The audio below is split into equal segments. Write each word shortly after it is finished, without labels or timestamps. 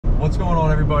What's going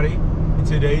on, everybody? In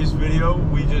today's video,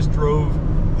 we just drove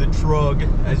the Trug.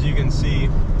 As you can see,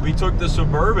 we took the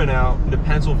Suburban out into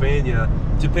Pennsylvania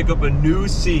to pick up a new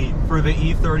seat for the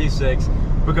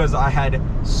E36 because I had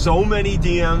so many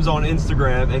DMs on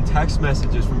Instagram and text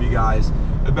messages from you guys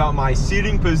about my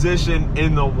seating position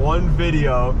in the one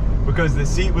video, because the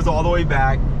seat was all the way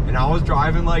back and I was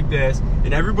driving like this,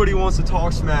 and everybody wants to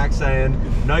talk smack saying,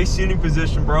 nice seating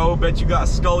position, bro, bet you got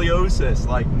scoliosis.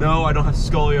 Like, no, I don't have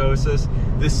scoliosis.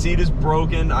 This seat is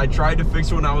broken. I tried to fix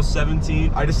it when I was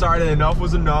 17. I decided enough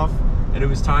was enough and it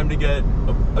was time to get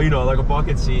a, like a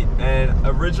bucket seat. And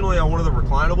originally I wanted the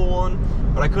reclinable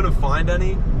one, but I couldn't find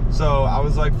any. So I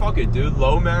was like, fuck it, dude,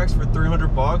 low max for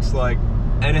 300 bucks, like,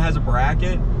 and it has a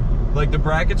bracket. Like, the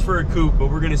bracket's for a coupe, but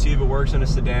we're gonna see if it works in a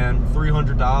sedan.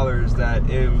 $300, that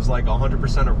it was like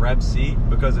 100% a rep seat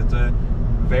because it's a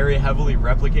very heavily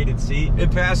replicated seat.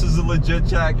 It passes a legit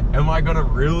check. Am I gonna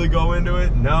really go into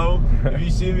it? No. If you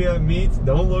see me at meets,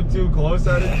 don't look too close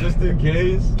at it just in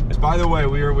case. By the way,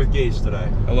 we are with Gage today.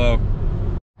 Hello.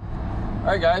 All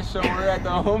right, guys, so we're at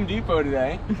the Home Depot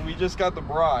today. We just got the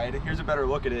Bride. Here's a better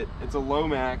look at it. It's a low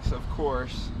max, of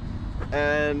course.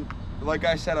 And like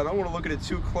I said, I don't want to look at it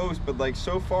too close, but like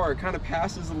so far it kind of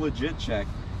passes a legit check.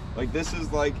 Like, this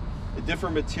is like a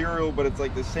different material, but it's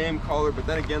like the same color, but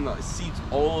then again the seat's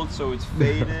old, so it's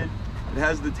faded. It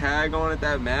has the tag on it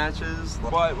that matches,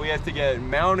 but we have to get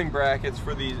mounting brackets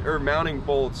for these, or mounting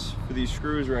bolts for these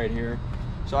screws right here.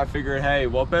 So I figured, hey,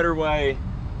 what better way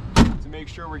to make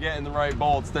sure we're getting the right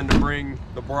bolts than to bring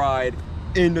the Bride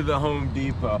into the Home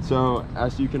Depot. So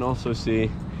as you can also see,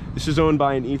 this is owned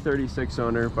by an E36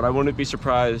 owner, but I wouldn't be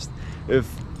surprised if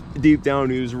deep down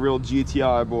he was a real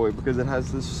GTI boy, because it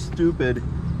has this stupid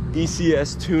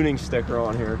ECS tuning sticker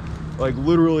on here. Like,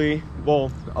 literally,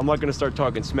 well, I'm not gonna start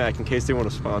talking smack in case they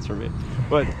want to sponsor me,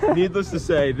 but needless to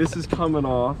say, this is coming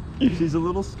off. She's a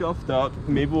little scuffed up.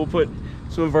 Maybe we'll put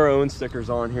some of our own stickers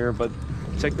on here, but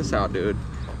check this out, dude.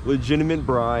 Legitimate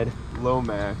Bride, low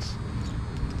max.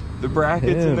 The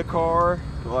brackets in the car,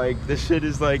 like, this shit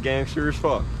is like gangster as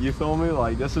fuck. You feel me?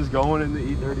 Like, this is going in the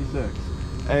E36.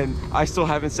 And I still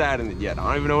haven't sat in it yet. I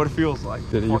don't even know what it feels like.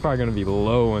 Dude, you're probably gonna be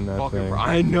low in that thing.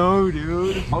 I know,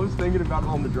 dude. I was thinking about it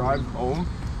on the drive home.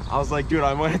 I was like, dude,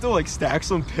 I might have to like stack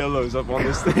some pillows up on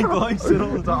this thing to like sit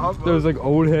on top of. Those like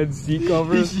old head seat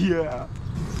covers. Yeah.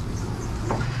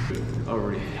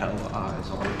 Already hella eyes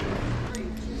on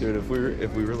it. Dude, if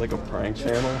we were like a prank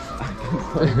channel, I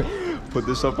could like put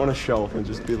this up on a shelf and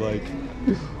just be like,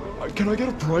 can I get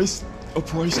a price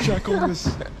check on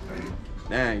this?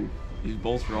 Dang, these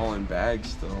bolts are all in bags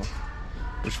still.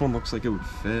 Which one looks like it would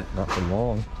fit? Not for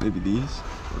long. Maybe these?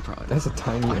 Probably that's a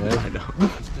tiny head. I know.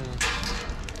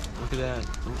 Look at that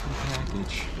open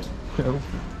package.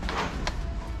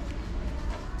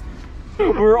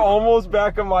 We're almost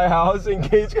back at my house, and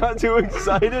Gage got too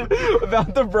excited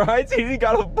about the Brides. He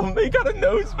got a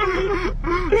nosebleed.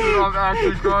 I'm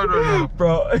actually crying right now.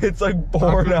 Bro, it's like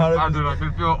born out of. Dude, I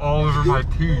can feel all over my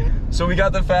teeth. So we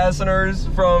got the fasteners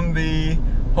from the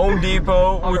Home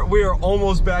Depot. We are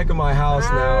almost back at my house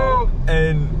now,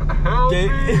 and I'm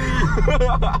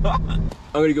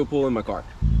gonna go pull in my car.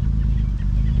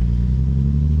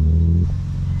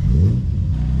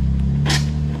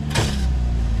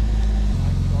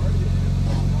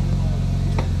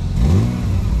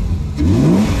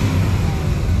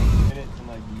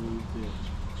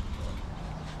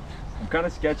 Kind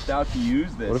of sketched out to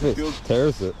use this. What if it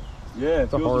tears it? Yeah,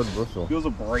 it's a hard bushel. Feels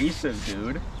abrasive,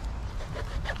 dude.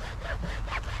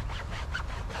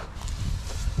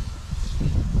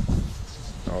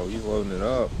 Oh, he's loading it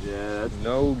up. Yeah, that's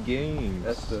no games.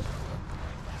 That's the.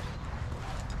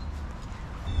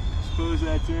 Suppose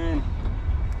that's in.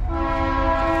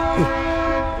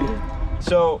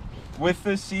 So, with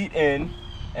the seat in,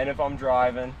 and if I'm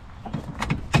driving,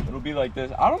 it'll be like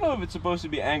this. I don't know if it's supposed to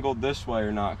be angled this way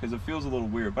or not, because it feels a little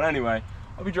weird. But anyway,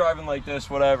 I'll be driving like this,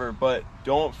 whatever. But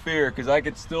don't fear, because I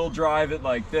could still drive it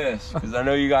like this, because I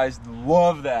know you guys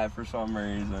love that for some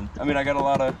reason. I mean, I got a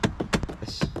lot of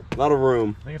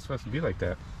room. I think it's supposed to be like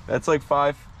that. That's like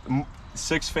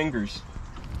 6 fingers.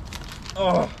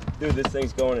 Oh, dude, this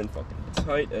thing's going in fucking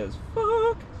tight as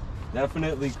fuck.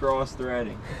 Definitely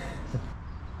cross-threading.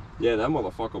 Yeah, that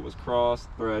motherfucker was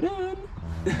cross-threading.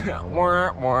 Oh,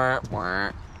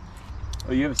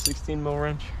 you have a 16 mil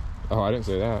wrench? Oh, I didn't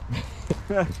say that.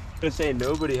 I'm gonna say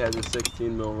nobody has a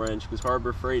 16 mil wrench because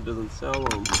Harbor Freight doesn't sell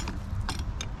them.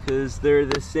 Because they're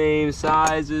the same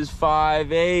size as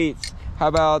 5/8. How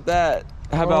about that?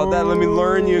 How about that? Let me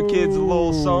learn you kids a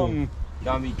little something.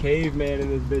 Got me caveman in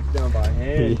this bitch down by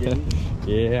hand.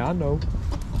 Yeah, I know.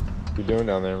 What you doing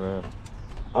down there, man?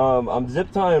 I'm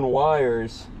zip tying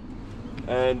wires,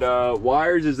 and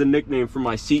wires is a nickname for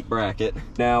my seat bracket.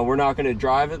 Now, we're not gonna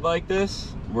drive it like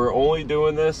this. We're only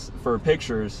doing this for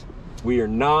pictures. We are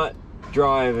not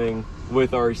driving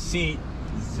with our seat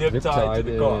zip tied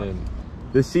to the car.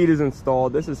 The seat is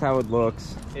installed. This is how it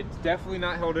looks. It's definitely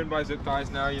not held in by zip ties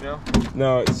now, you know?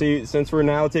 No, see, since we're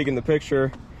now taking the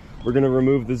picture, we're gonna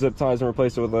remove the zip ties and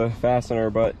replace it with a fastener,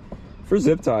 but for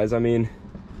zip ties, I mean,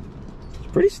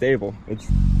 it's pretty stable.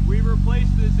 We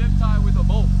replaced the zip tie with a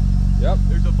bolt. Yep.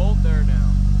 There's a bolt there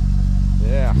now.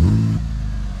 Yeah.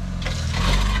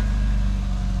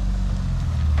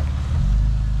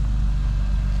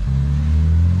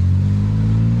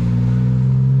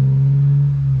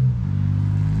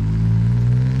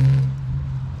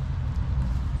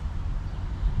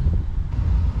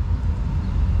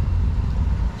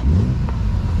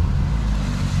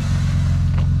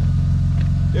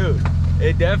 Dude,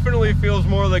 it definitely feels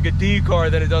more like a D car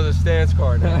than it does a stance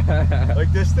car now.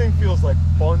 Like, this thing feels like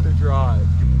fun to drive.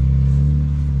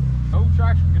 No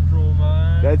traction control,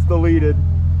 man. That's deleted.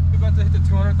 We're about to hit the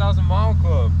 200,000 mile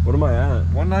club. What am I at?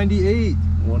 198.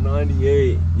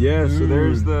 198. Yeah, so Dude.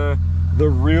 there's the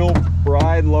real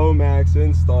Bride Low Max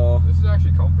install. This is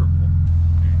actually comfortable.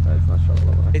 That's not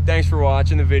showing. Hey, thanks for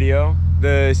watching the video.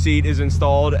 The seat is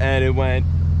installed and it went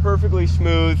perfectly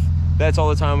smooth. That's all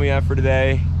the time we have for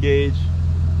today. Gage.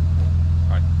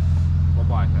 All right.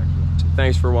 Bye-bye, actually.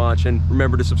 Thanks for watching.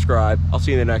 Remember to subscribe. I'll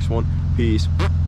see you in the next one. Peace.